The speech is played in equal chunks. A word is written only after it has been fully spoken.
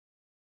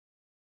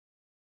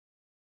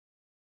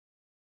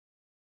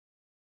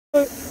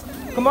Come on.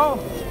 Come on.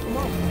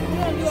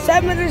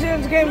 7 minutes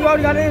into the game, you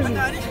already got an injury.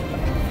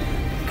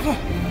 Come on.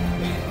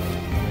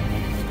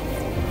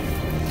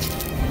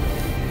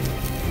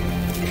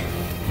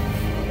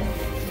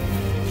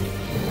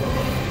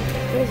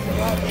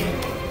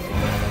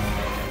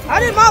 I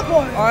did my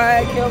part. All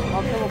right, Kim.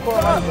 I'm coming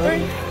court.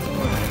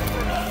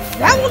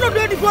 That wasn't no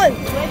dirty play.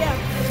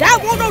 That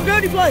wasn't no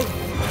dirty play.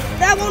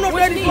 That wasn't no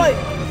dirty play.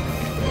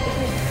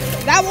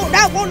 That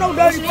wasn't no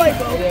dirty play,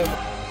 bro.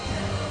 Yeah.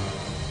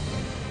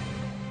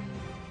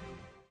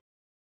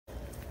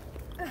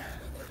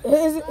 I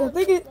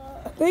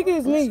think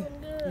it's me.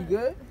 You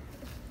good?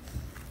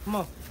 Come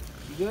on.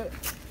 You good?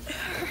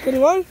 Can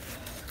you run?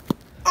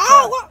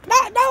 Oh, what?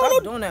 That Stop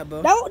was doing that,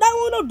 bro. that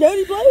wasn't no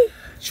dirty play.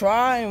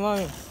 Try and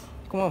run.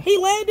 Come on. He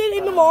landed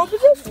in the wrong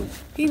position.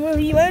 He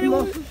landed in the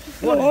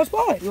wrong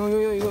spot.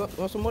 You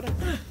want some water?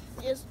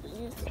 Yes.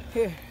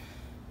 Here.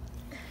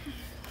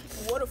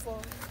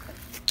 Waterfall.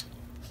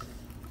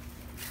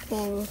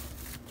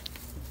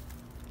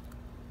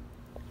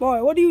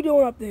 Boy, what are you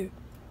doing up there?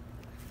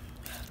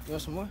 You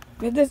want some more?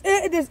 This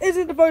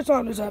isn't the first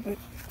time this happened.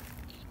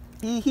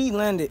 He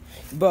landed,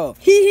 bro.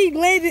 He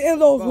landed in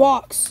those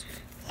rocks.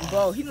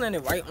 Bro, he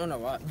landed right on the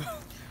rock, bro.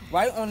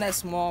 Right on that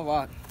small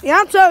rock. Yeah,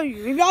 I'm telling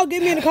you, if y'all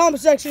get me in the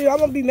comment section, I'm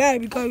gonna be mad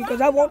because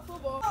I won't.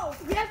 Oh,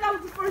 yes, that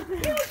was the first thing.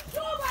 He was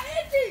short by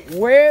inches.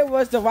 Where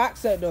was the rock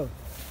set though?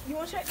 You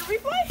wanna check the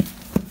replay?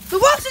 The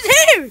rocks is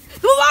here.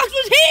 The rocks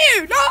was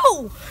here.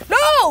 No.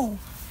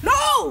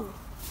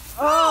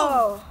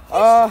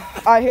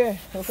 I hear.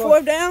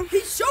 Fourth down.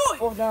 He's short.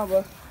 Fourth down,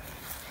 bro.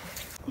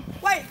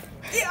 Wait,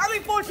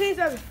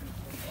 14-7.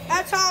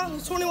 At time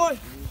it's 21.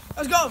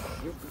 Let's go.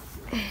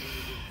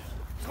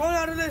 Going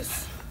out of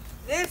this.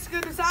 This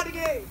could decide the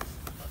game.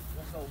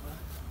 Let's go,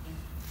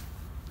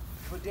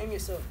 bro. Redeem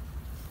yourself.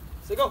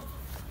 Say go.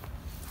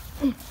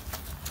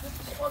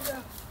 Fourth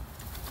down.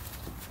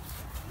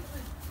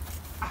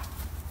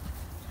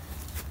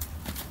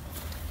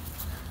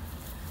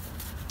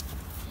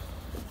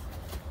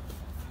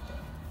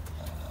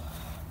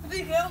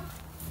 Hill.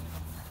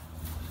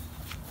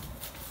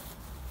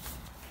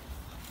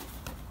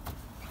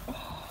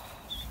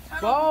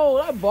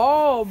 Bro, that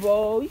ball,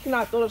 bro. You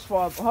cannot throw this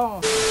far. Hold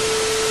on.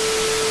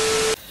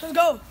 Let's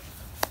go.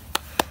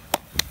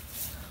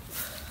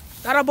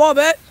 Got our ball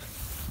back.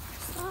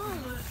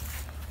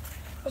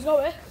 Let's go,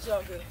 man. It's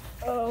all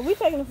good. We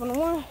taking it from the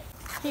one.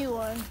 He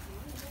won.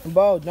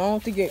 Bro,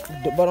 don't think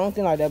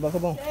like that, bro.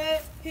 Come on.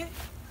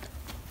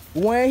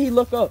 When he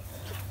look up.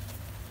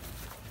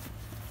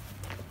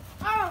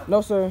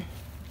 No, sir.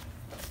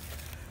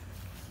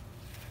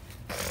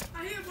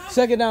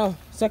 Second down.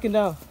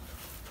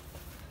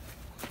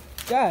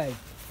 God.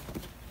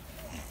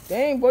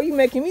 Dang, bro, you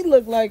making me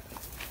look like.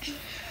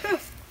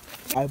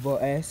 All right, bro,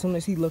 as soon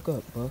as he look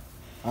up, bro.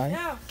 All right.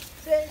 Now,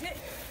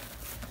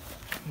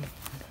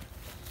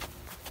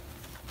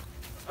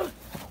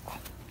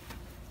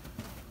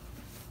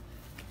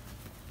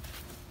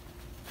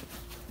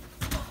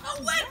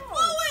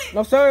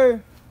 No,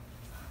 sir.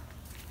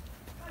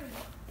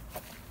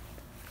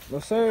 No,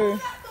 sir. The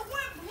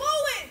wind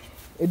blew it.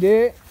 It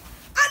did?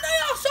 I know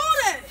y'all saw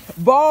that.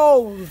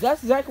 Bro,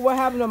 that's exactly what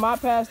happened to my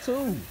pass,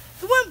 too.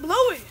 The wind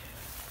blew it.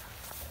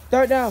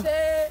 Third down.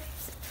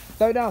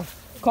 Third down.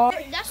 Call.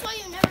 That's why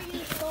you never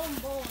use foam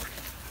ball.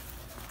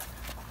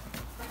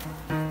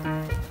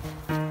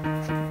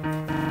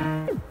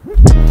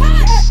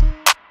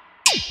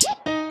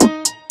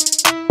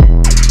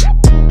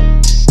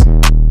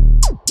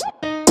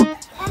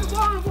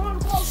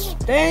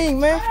 Dang,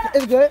 man.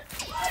 It's good.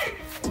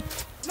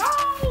 No.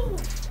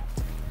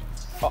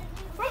 Oh.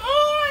 Come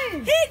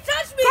on. He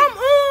touched me. Come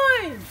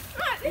on.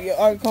 Yeah,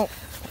 all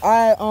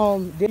right,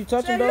 come. Did you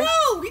touch him, though?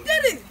 No, he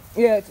did it.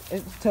 Yeah,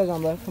 it's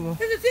touchdown, bro. Come on.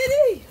 It's a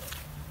TD.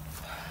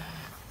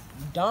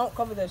 Don't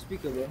cover that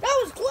speaker, bro.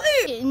 That was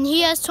clear. And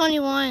he has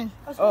 21.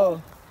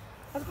 Oh.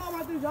 Let's call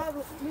my 3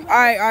 drivers. All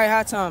right,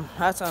 high time.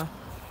 Let's go.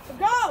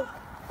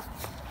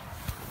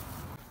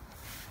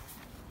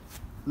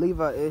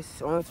 Levi,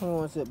 it's only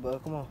 21 sit, bro.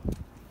 Come on.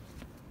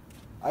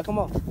 All right, come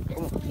on.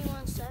 Come on.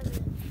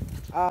 21-7.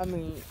 I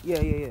mean,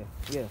 yeah.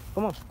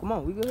 Come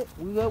on. We good.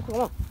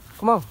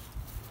 Come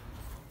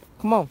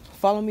on.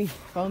 Follow me.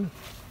 Come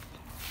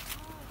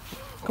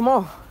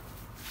on.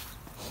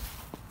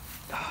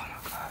 Oh my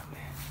God,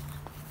 man.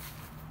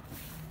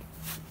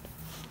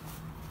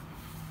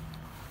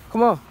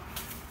 Come on.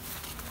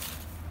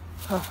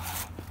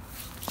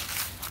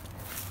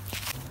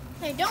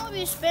 Hey, don't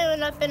be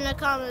spamming up in the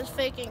comments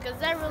faking, cause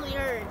that really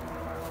hurt.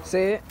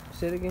 Say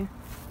it again.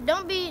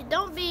 Don't be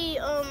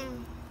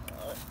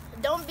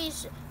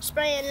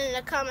spraying in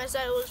the comments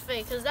that it was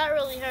fake, cause that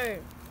really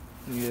hurt.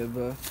 Yeah,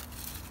 bro.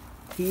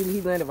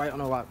 He landed right on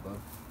the rock, bro.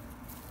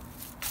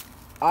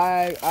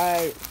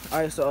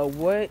 Alright, so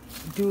what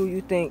do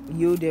you think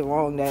you did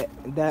wrong that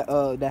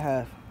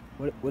half?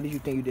 What did you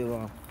think you did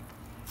wrong?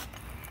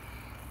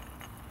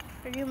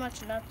 Pretty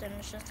much nothing.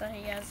 It's just that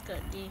he has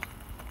good D.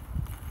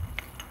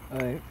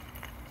 Alright.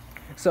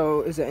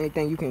 So, is there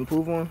anything you can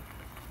improve on?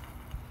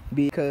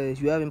 Because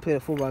you haven't played a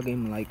football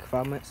game in like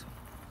 5 months.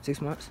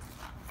 6 months.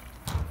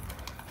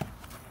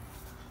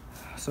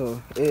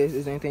 So,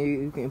 is there anything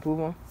you can improve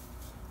on?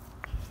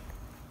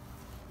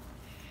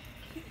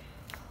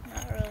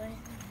 Not really.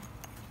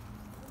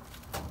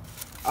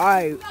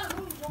 Alright,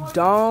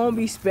 don't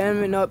be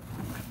spamming up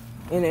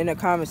in the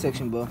comment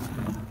section, bro.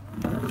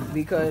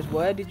 Because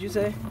what did you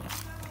say?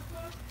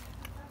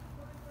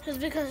 It's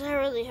because I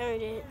really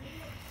heard it.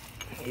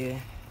 Yeah.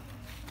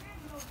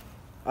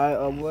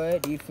 Alright,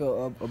 what do you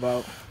feel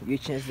about your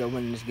chances of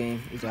winning this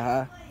game? Is it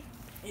high?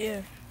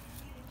 Yeah.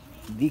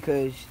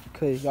 Because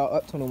y'all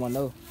up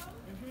 21-0.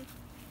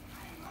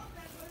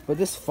 But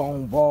this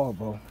phone ball,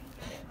 bro.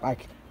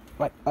 Like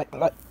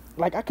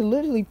I could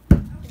literally.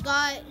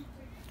 Guys,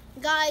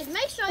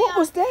 make sure What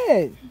was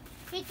that?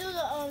 He threw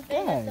the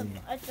thing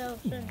at the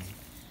fence.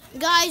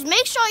 Guys,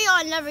 make sure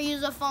y'all never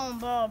use a phone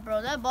ball,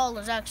 bro. That ball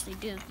is actually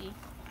dookie.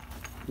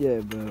 Yeah,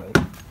 bro.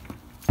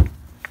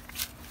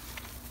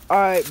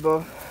 Alright,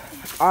 bro.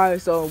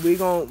 Alright, so we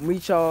gonna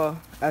meet y'all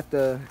at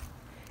the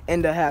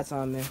end of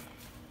halftime, man.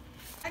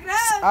 Second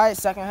half. Alright,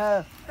 second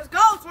half. Let's go.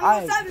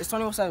 Alright, 21-7. it's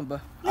 21-7, bro.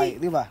 Alright,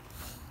 Levi.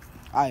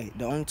 Alright,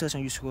 the only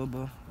touchdown you scored,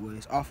 bro,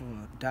 was off of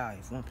a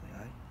dive, one play,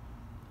 alright?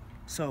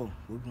 So,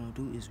 what we're gonna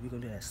do is we're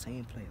gonna do that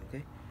same play,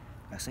 okay?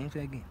 That same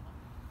play again.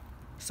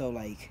 So,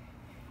 like,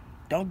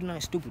 don't do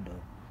nothing stupid,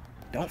 though.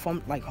 Don't,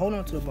 hold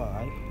on to the ball,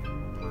 alright?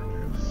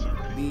 Because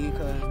we need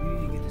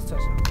to get this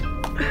touchdown.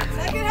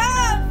 Second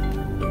half.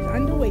 It's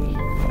underway.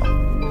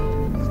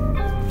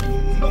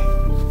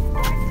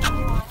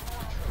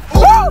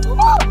 Oh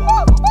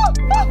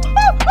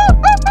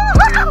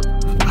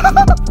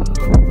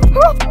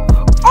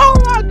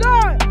my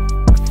God!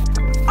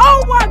 Oh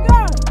my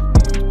God!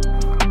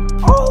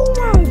 Oh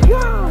my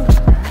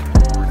God!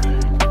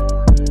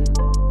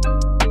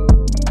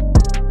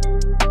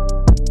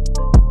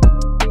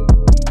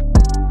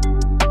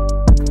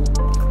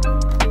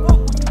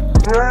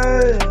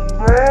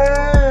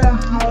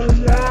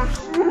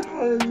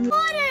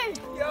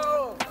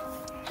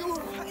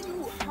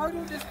 How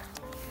you just?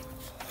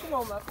 Come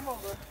on, man. Come on,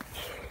 bro.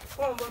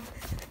 Come on, bro.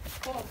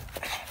 Come on.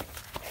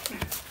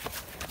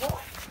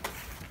 What?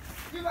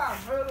 You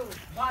got murdered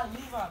by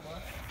Levi, bro.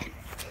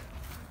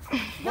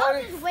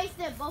 Y'all just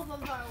wasted both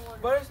of our water.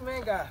 Bro, this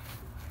man got.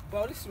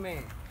 Bro, this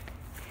man.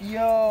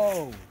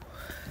 Yo.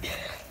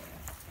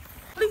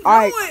 What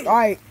are you doing?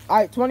 Alright,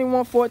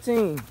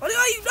 21-14. What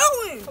are you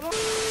doing?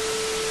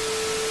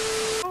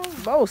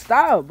 Bro,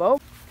 stop, bro.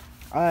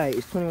 Alright,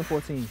 it's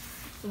 21-14.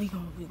 We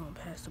gonna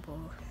pass the ball.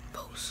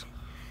 Post.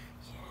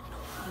 Yeah,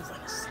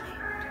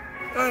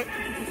 no, alright.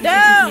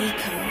 Down.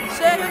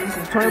 7.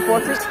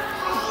 2014.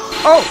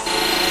 Oh!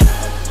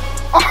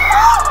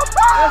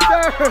 Yes,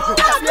 sir!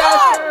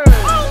 Yes, sir!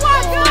 Oh my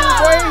God!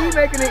 Boy, he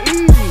making it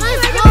easy.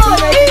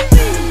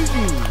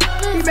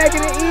 He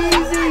making it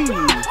easy.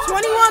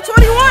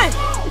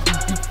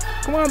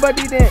 21-21. Come on,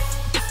 buddy, then.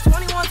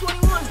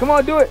 21-21. Come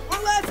on, do it.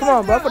 One last Come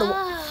on, bro.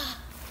 touchdown.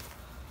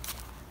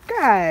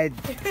 God.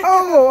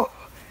 Oh!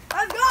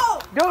 Let's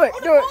go. Do it,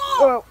 do it.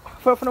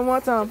 For the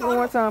one time, for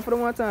the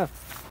one time.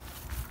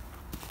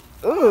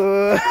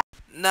 Ugh.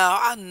 Now,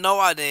 I know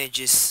I didn't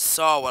just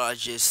saw what I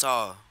just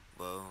saw,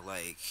 bro.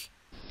 Like,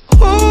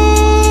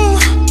 Ooh,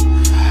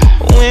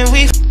 when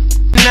we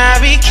I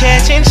be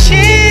catching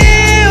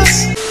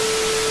chills.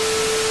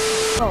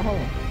 Oh,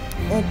 hold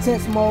on.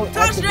 Intense mode.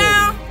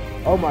 Touchdown.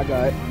 activated. Oh my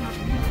God.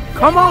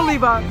 Come on,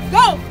 Levi.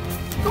 Go.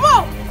 Come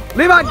on.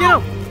 Levi, get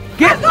him.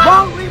 Get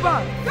him.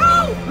 Levi.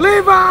 Go.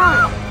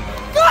 Levi.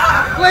 Go.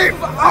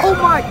 Levi. Oh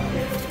my.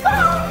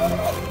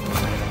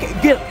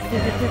 Get him.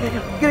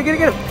 Get him.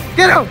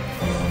 Get him.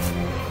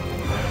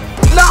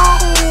 No.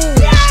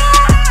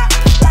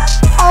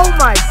 Oh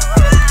my.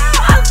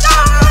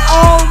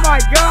 Oh my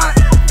God.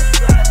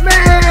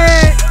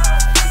 Man.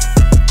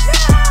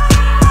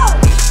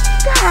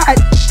 God.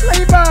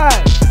 Levi.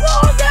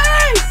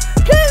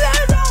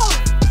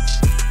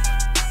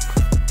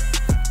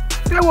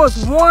 There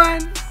was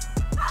one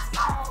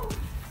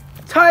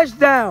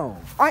touchdown.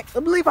 I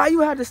believe how you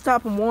had to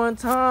stop him one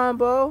time,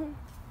 bro.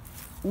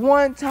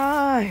 One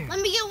time. Let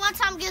me get one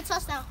time, get a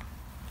touchdown.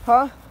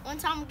 Huh? One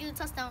time, get a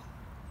touchdown.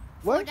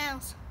 What? 4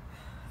 downs.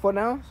 4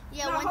 downs?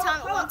 Yeah, No,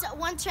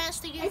 one chance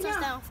to get a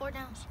touchdown. 4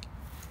 downs.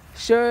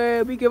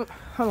 Sure, we give him.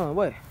 Hold on,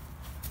 wait.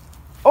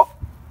 Oh.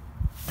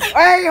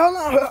 Hey, hold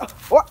on.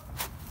 What?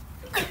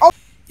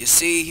 you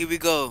see, here we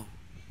go.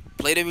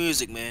 Play the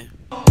music, man.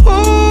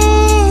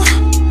 Ooh,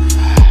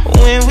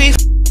 when we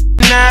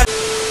not.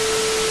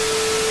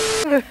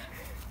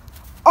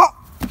 Oh.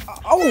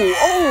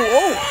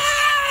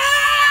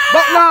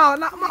 But no.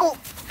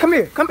 Come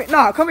here.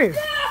 Nah, come here.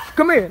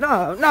 Come here.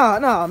 Nah,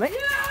 man.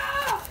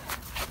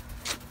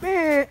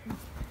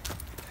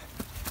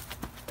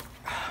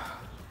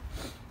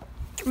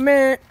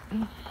 Man.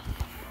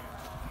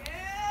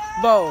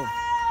 Bro,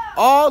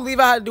 all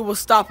Levi had to do was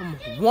stop him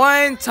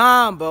one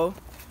time, bro.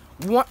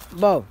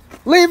 Bro.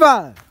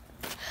 Levi,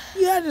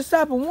 you had to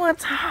stop him one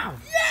time.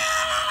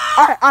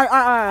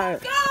 Yeah!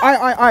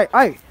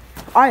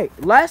 Alright.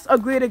 Let's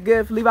agree to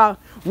give Levi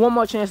one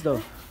more chance,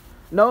 though.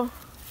 No?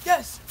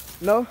 Yes.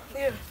 No?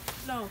 Yeah.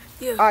 No.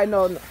 Yeah. All right,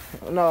 no.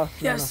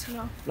 Yes.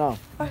 No.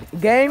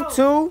 Game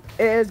 2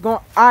 is going.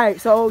 All right,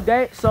 so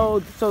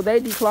they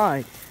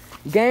declined.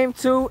 Game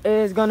 2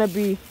 is gonna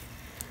be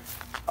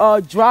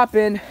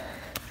dropping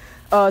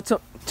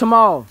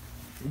tomorrow.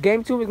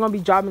 Game 2 is gonna be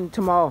dropping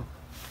tomorrow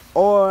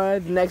or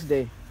the next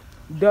day.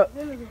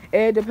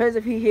 It depends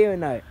if he here or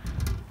not.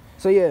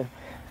 So yeah.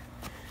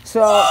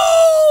 So.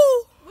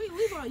 Wait,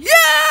 Levi.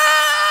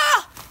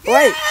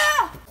 Wait.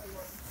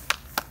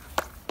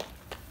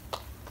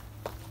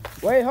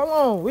 Wait, hold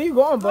on. Where you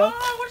going, bro?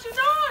 Oh, what you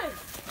doing?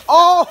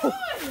 Oh,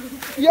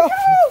 yo.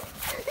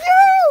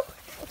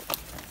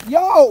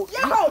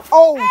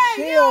 Oh,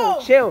 Hey,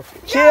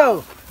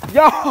 chill.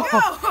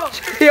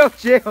 Yo,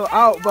 chill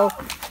out, bro.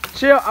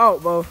 Chill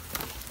out, bro.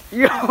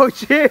 Yo,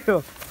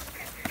 chill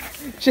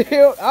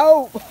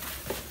out.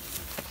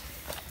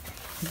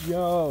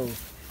 Yo,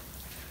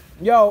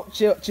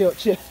 chill.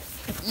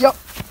 Yo,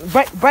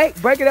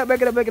 break it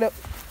up.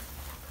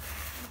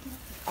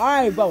 All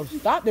right, bro,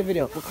 stop the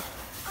video.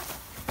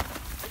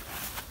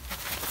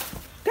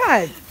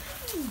 God,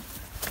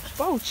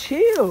 bro,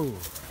 chill.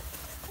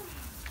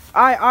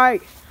 All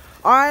right.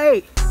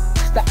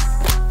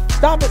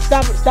 Stop it.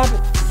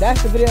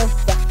 That's the video.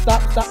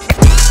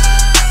 Stop.